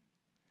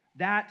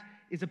 That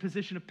is a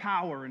position of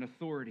power and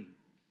authority.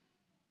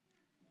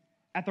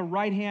 At the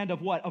right hand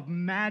of what? Of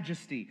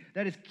majesty.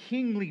 That is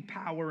kingly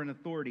power and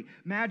authority.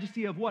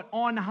 Majesty of what?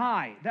 On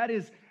high. That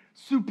is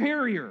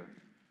superior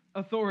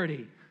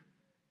authority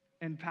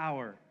and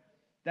power.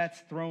 That's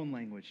throne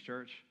language,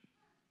 church.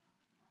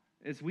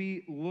 As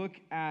we look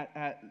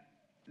at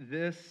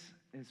this,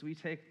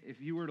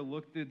 if you were to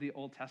look through the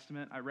Old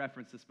Testament, I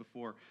referenced this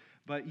before,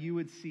 but you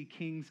would see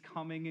kings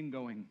coming and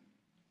going,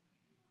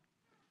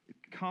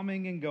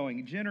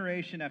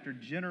 generation after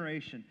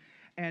generation.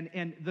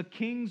 And the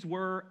kings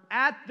were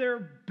at their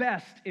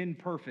best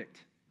imperfect,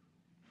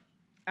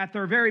 at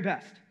their very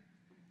best,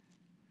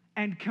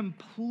 and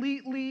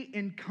completely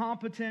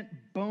incompetent,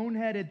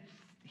 boneheaded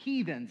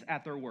heathens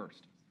at their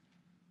worst.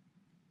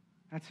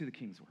 That's who the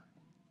kings were.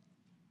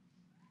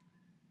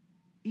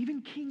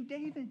 Even King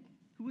David,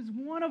 who was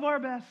one of our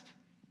best,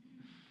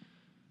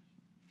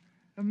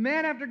 a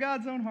man after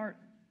God's own heart,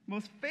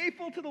 most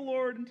faithful to the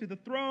Lord and to the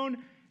throne.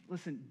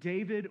 Listen,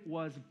 David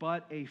was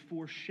but a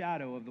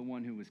foreshadow of the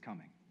one who was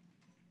coming.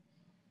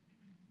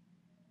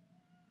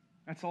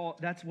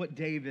 That's what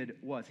David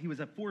was. He was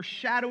a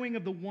foreshadowing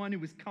of the one who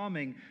was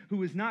coming, who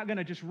was not going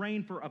to just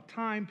reign for a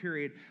time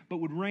period, but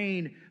would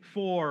reign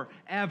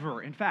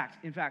forever. In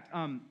fact,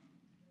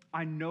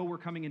 I know we're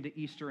coming into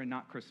Easter and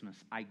not Christmas.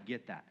 I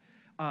get that.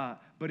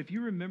 But if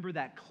you remember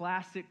that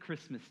classic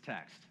Christmas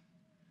text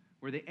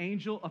where the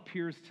angel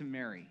appears to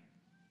Mary,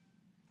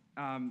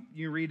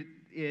 you read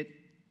it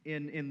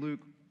in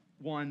Luke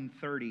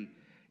 1:30.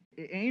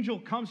 The angel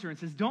comes to her and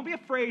says, "Don't be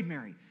afraid,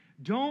 Mary.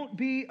 Don't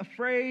be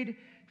afraid,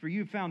 for you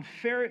have found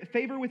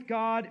favor with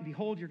God. And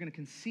behold, you're going to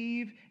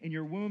conceive in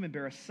your womb and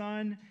bear a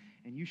son,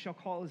 and you shall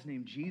call his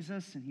name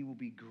Jesus, and he will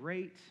be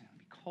great, and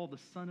be called the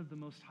Son of the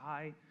Most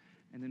High."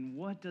 And then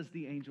what does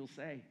the angel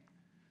say?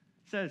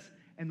 It says,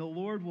 "And the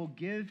Lord will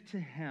give to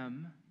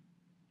him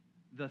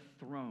the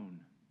throne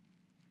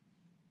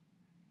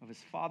of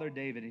his father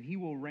David, and he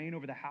will reign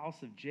over the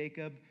house of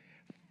Jacob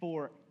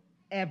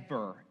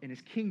forever, and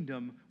his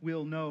kingdom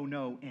will know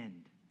no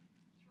end."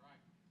 That's right.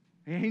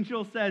 The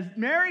angel says,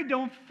 "Mary,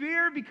 don't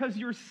fear, because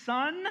your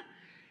son,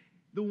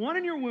 the one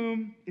in your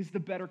womb, is the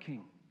better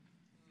king.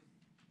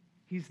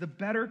 He's the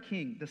better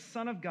king, the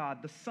Son of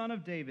God, the Son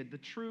of David, the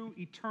true,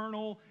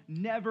 eternal,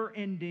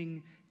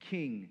 never-ending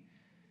king."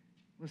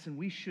 Listen,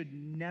 we should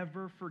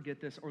never forget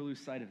this or lose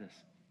sight of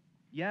this.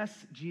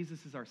 Yes,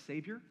 Jesus is our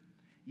Savior.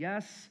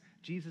 Yes,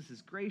 Jesus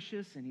is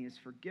gracious and he is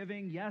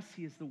forgiving. Yes,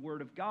 he is the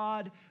Word of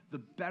God, the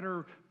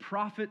better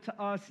prophet to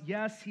us.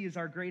 Yes, he is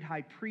our great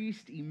high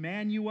priest,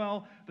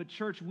 Emmanuel. But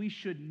church, we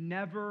should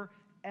never,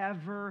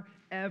 ever,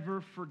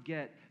 ever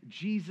forget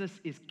Jesus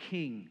is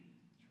king.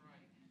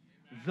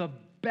 That's right. The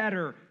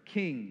better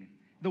king,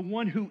 the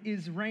one who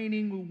is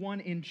reigning, the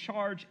one in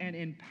charge and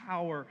in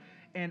power.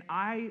 And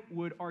I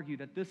would argue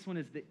that this one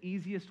is the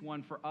easiest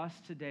one for us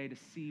today to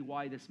see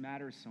why this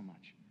matters so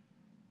much.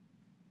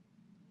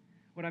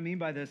 What I mean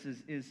by this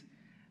is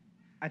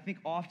I think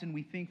often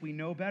we think we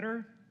know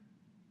better.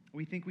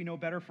 We think we know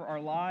better for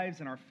our lives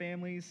and our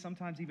families,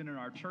 sometimes even in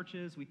our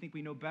churches. We think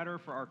we know better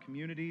for our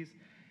communities.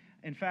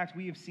 In fact,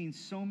 we have seen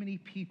so many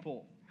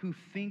people who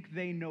think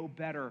they know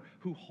better,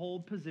 who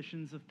hold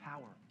positions of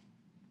power.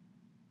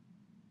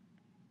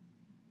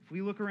 If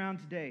we look around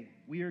today,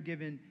 we are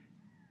given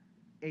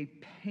a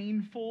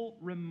painful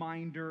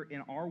reminder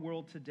in our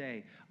world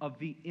today of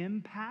the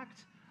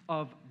impact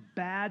of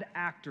bad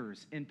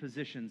actors in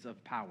positions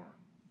of power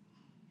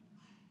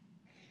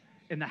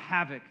and the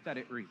havoc that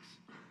it wreaks.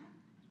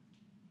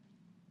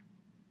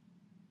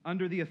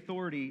 Under the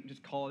authority,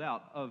 just call it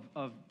out,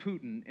 of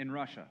Putin in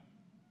Russia,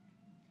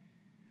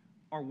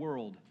 our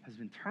world has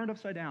been turned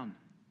upside down.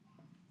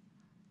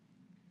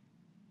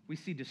 We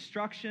see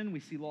destruction, we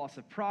see loss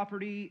of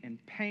property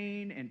and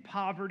pain and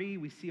poverty.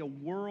 We see a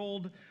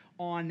world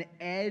on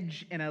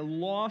edge and a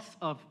loss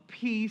of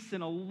peace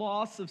and a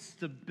loss of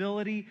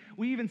stability.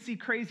 We even see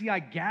crazy high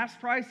gas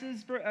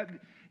prices.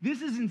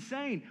 This is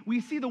insane. We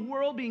see the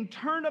world being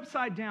turned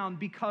upside down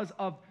because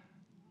of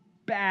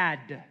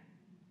bad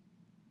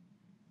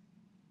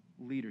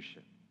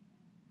leadership.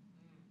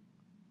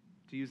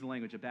 To use the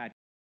language of bad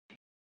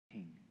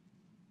king.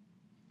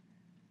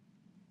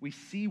 We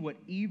see what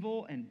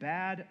evil and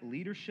bad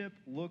leadership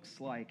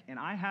looks like. And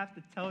I have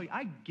to tell you,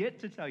 I get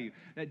to tell you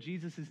that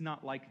Jesus is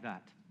not like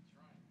that.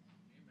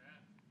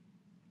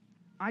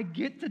 I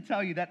get to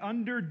tell you that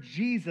under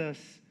Jesus,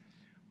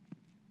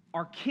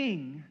 our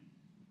King,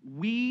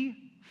 we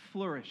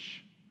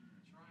flourish.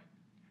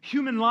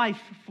 Human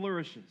life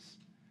flourishes.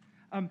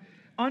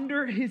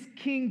 Under his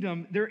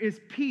kingdom, there is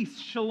peace,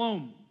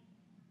 shalom.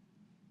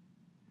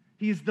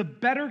 He is the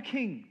better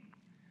king.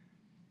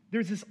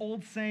 There's this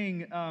old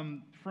saying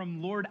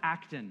from Lord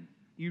Acton.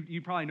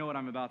 You probably know what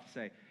I'm about to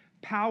say.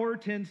 Power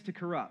tends to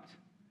corrupt.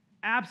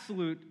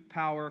 Absolute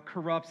power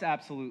corrupts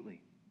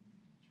absolutely.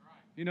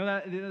 You know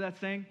that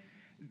saying?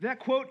 That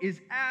quote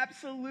is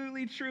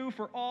absolutely true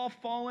for all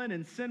fallen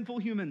and sinful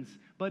humans,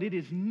 but it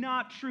is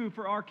not true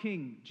for our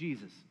King,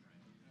 Jesus.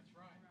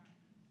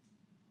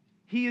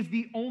 He is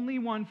the only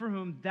one for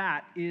whom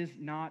that is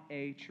not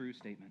a true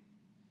statement.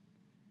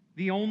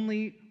 The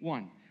only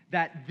one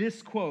that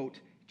this quote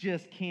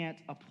just can't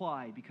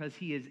apply because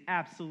he is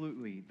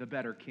absolutely the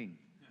better king.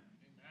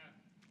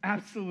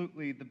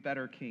 Absolutely the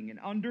better king. And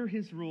under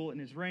his rule and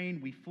his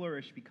reign, we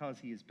flourish because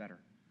he is better.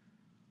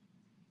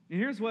 And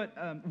here's what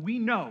we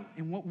know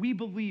and what we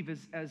believe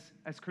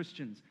as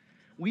Christians.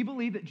 We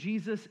believe that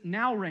Jesus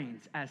now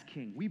reigns as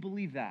king. We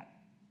believe that.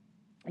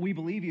 We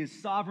believe he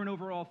is sovereign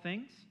over all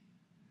things.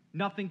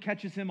 Nothing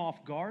catches him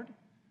off guard.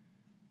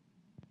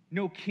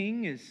 No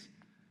king is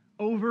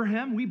over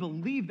him. We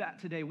believe that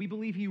today. We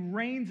believe he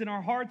reigns in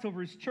our hearts over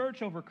his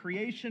church, over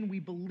creation. We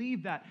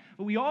believe that.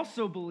 But we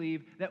also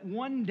believe that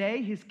one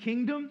day his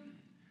kingdom,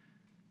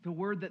 the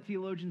word that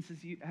theologians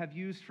have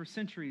used for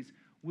centuries,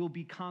 will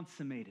be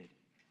consummated,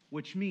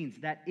 which means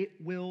that it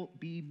will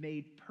be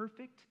made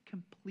perfect,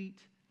 complete,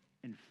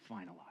 and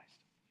finalized.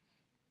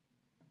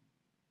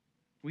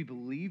 We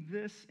believe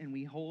this, and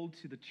we hold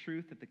to the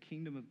truth that the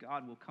kingdom of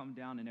God will come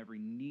down and every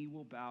knee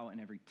will bow and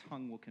every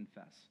tongue will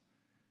confess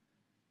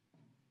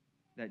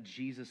that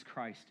Jesus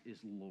Christ is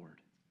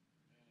Lord.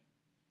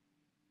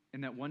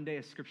 And that one day,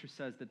 as Scripture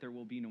says, that there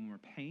will be no more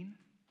pain,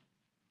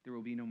 there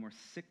will be no more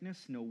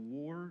sickness, no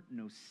war,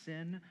 no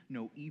sin,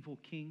 no evil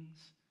kings.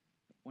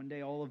 One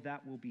day all of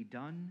that will be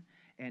done,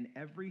 and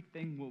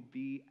everything will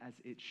be as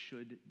it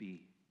should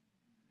be.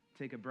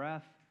 Take a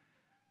breath.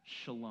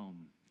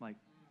 Shalom.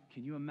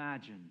 Can you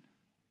imagine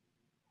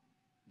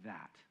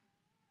that?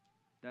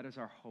 That is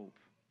our hope,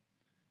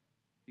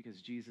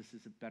 because Jesus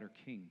is a better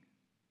king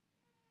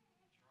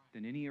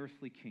than any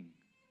earthly king,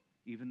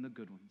 even the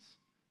good ones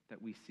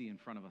that we see in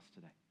front of us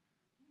today.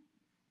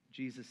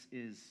 Jesus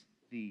is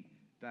the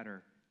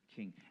better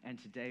king.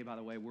 And today, by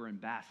the way, we're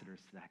ambassadors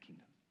to that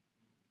kingdom.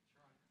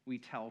 We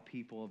tell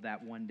people of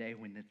that one day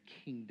when the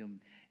kingdom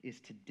is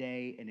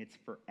today and it's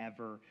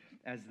forever.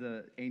 As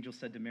the angel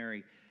said to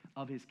Mary,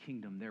 of his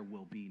kingdom there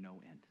will be no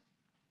end.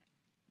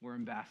 We're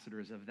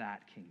ambassadors of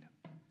that kingdom.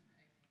 Amen.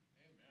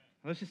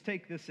 Let's just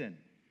take this in.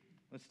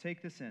 Let's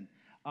take this in.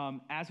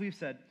 As we've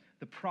said,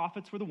 the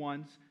prophets were the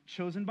ones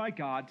chosen by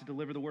God to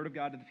deliver the word of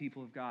God to the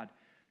people of God.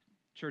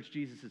 Church,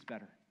 Jesus is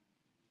better.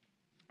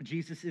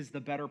 Jesus is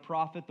the better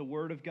prophet, the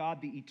word of God,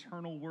 the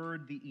eternal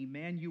word, the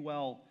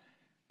Emmanuel,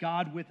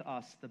 God with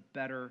us, the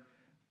better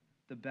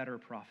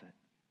prophet.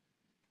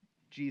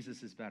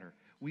 Jesus is better.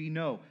 We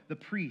know the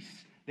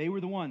priests, they were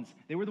the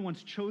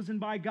ones chosen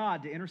by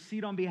God to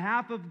intercede on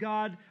behalf of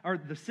God, or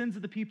the sins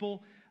of the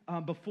people,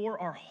 before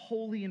our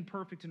holy and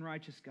perfect and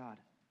righteous God.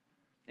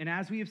 And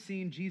as we have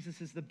seen,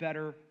 Jesus is the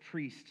better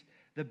priest,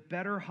 the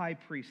better high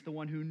priest, the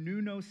one who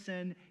knew no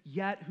sin,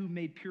 yet who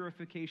made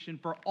purification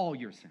for all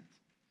your sins.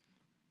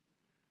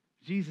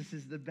 Jesus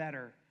is the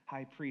better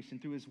high priest,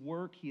 and through his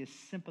work, he is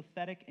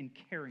sympathetic and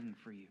caring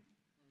for you.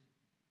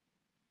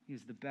 He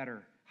is the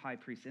better high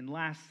priest. And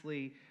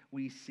lastly,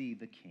 we see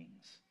the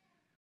kings.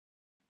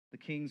 The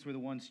kings were the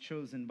ones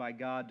chosen by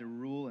God to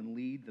rule and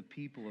lead the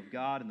people of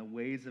God in the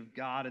ways of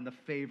God and the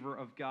favor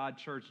of God.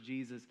 Church,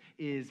 Jesus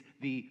is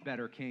the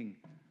better king.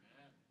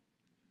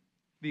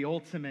 The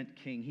ultimate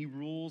king. He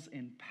rules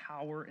in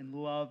power and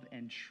love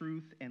and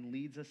truth and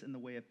leads us in the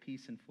way of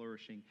peace and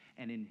flourishing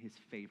and in his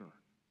favor.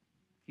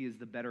 He is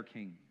the better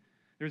king.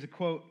 There's a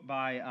quote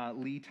by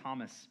Lee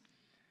Thomas.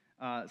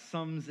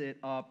 Sums it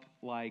up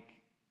like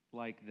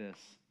this.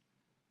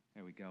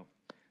 There we go.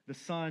 The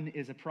Son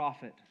is a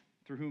prophet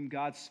through whom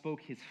God spoke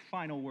his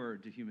final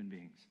word to human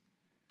beings.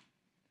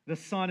 The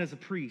Son is a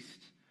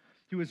priest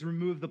who has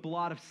removed the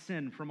blot of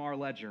sin from our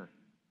ledger.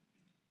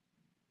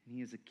 And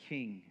he is a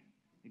king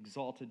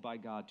exalted by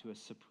God to a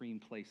supreme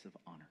place of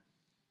honor.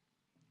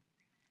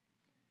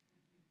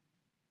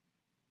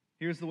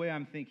 Here's the way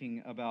I'm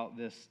thinking about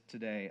this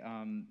today.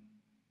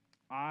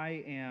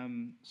 I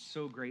am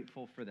so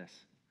grateful for this.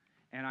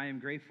 And I am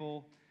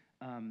grateful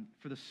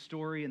for the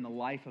story and the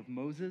life of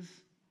Moses.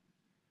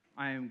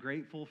 I am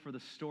grateful for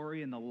the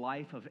story and the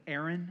life of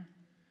Aaron.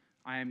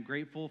 I am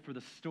grateful for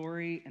the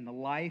story and the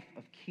life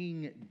of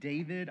King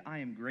David. I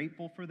am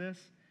grateful for this.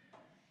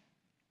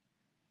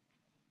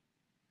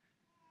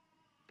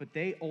 But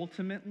they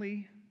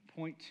ultimately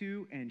point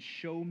to and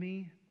show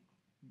me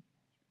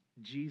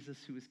Jesus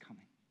who is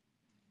coming.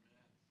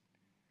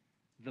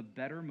 the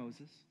better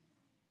Moses,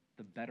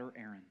 the better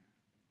Aaron,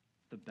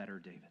 the better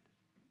David.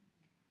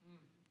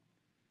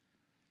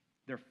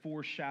 They're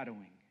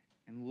foreshadowing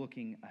and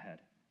looking ahead.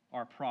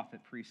 Our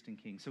prophet, priest, and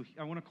king. So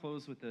I want to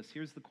close with this.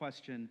 Here's the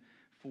question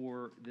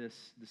for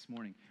this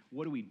morning.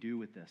 What do we do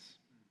with this?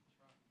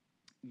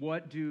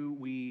 What do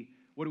we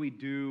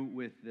do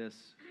with this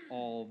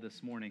all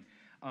this morning?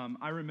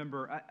 I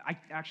remember,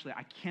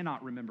 I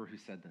cannot remember who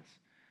said this.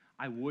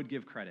 I would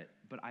give credit,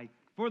 but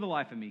for the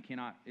life of me,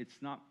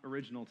 it's not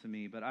original to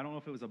me, but I don't know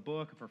if it was a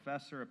book, a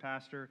professor, a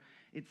pastor.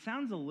 It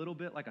sounds a little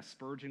bit like a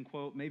Spurgeon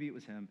quote. Maybe it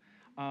was him.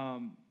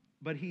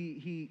 But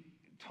he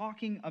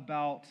talking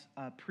about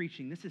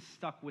preaching, this has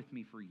stuck with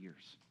me for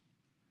years.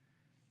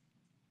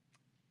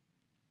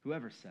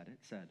 Whoever said it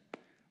said,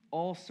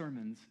 all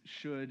sermons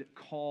should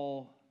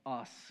call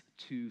us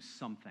to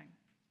something.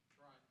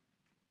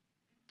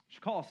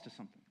 Should call us to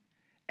something.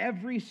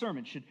 Every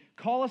sermon should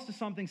call us to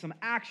something, some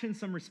action,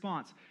 some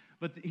response.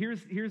 But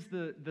here's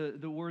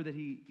the word that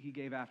he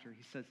gave after.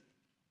 He says,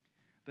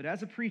 but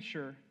as a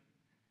preacher,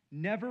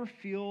 never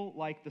feel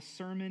like the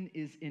sermon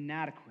is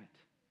inadequate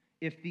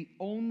if the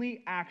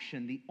only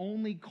action, the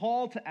only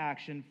call to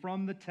action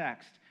from the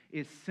text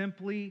is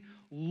simply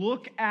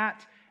look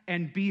at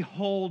and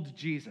behold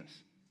Jesus.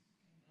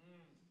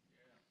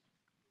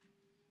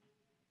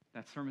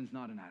 That sermon's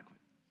not inadequate.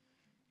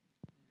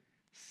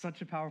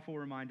 Such a powerful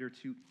reminder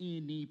to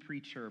any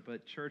preacher.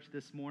 But church,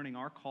 this morning,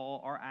 our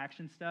call, our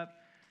action step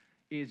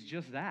is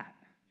just that.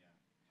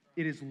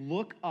 It is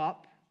look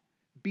up,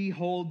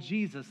 behold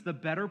Jesus, the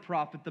better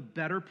prophet, the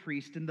better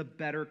priest, and the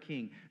better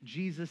king.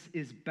 Jesus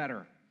is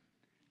better.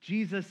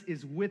 Jesus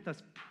is with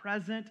us,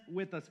 present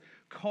with us,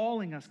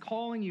 calling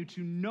you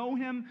to know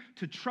him,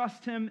 to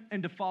trust him,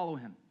 and to follow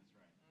him.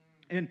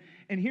 And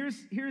here's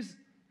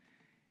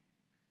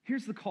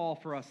the call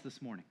for us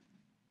this morning.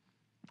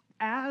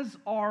 As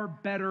our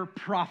better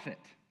prophet,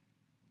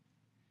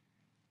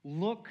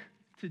 look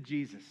to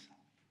Jesus.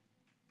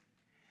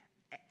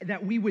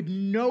 That we would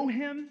know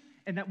him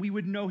and that we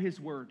would know his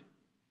word.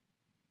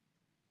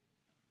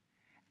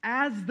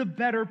 As the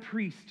better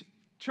priest,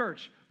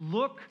 church,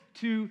 look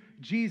to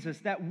Jesus,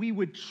 that we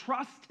would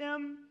trust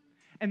him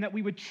and that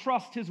we would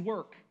trust his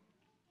work.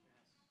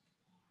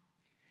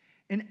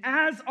 And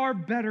as our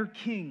better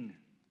king,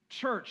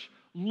 church,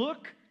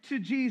 look to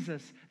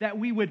Jesus, that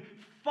we would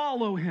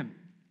follow him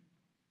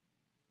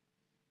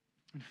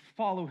and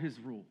follow his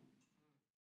rule.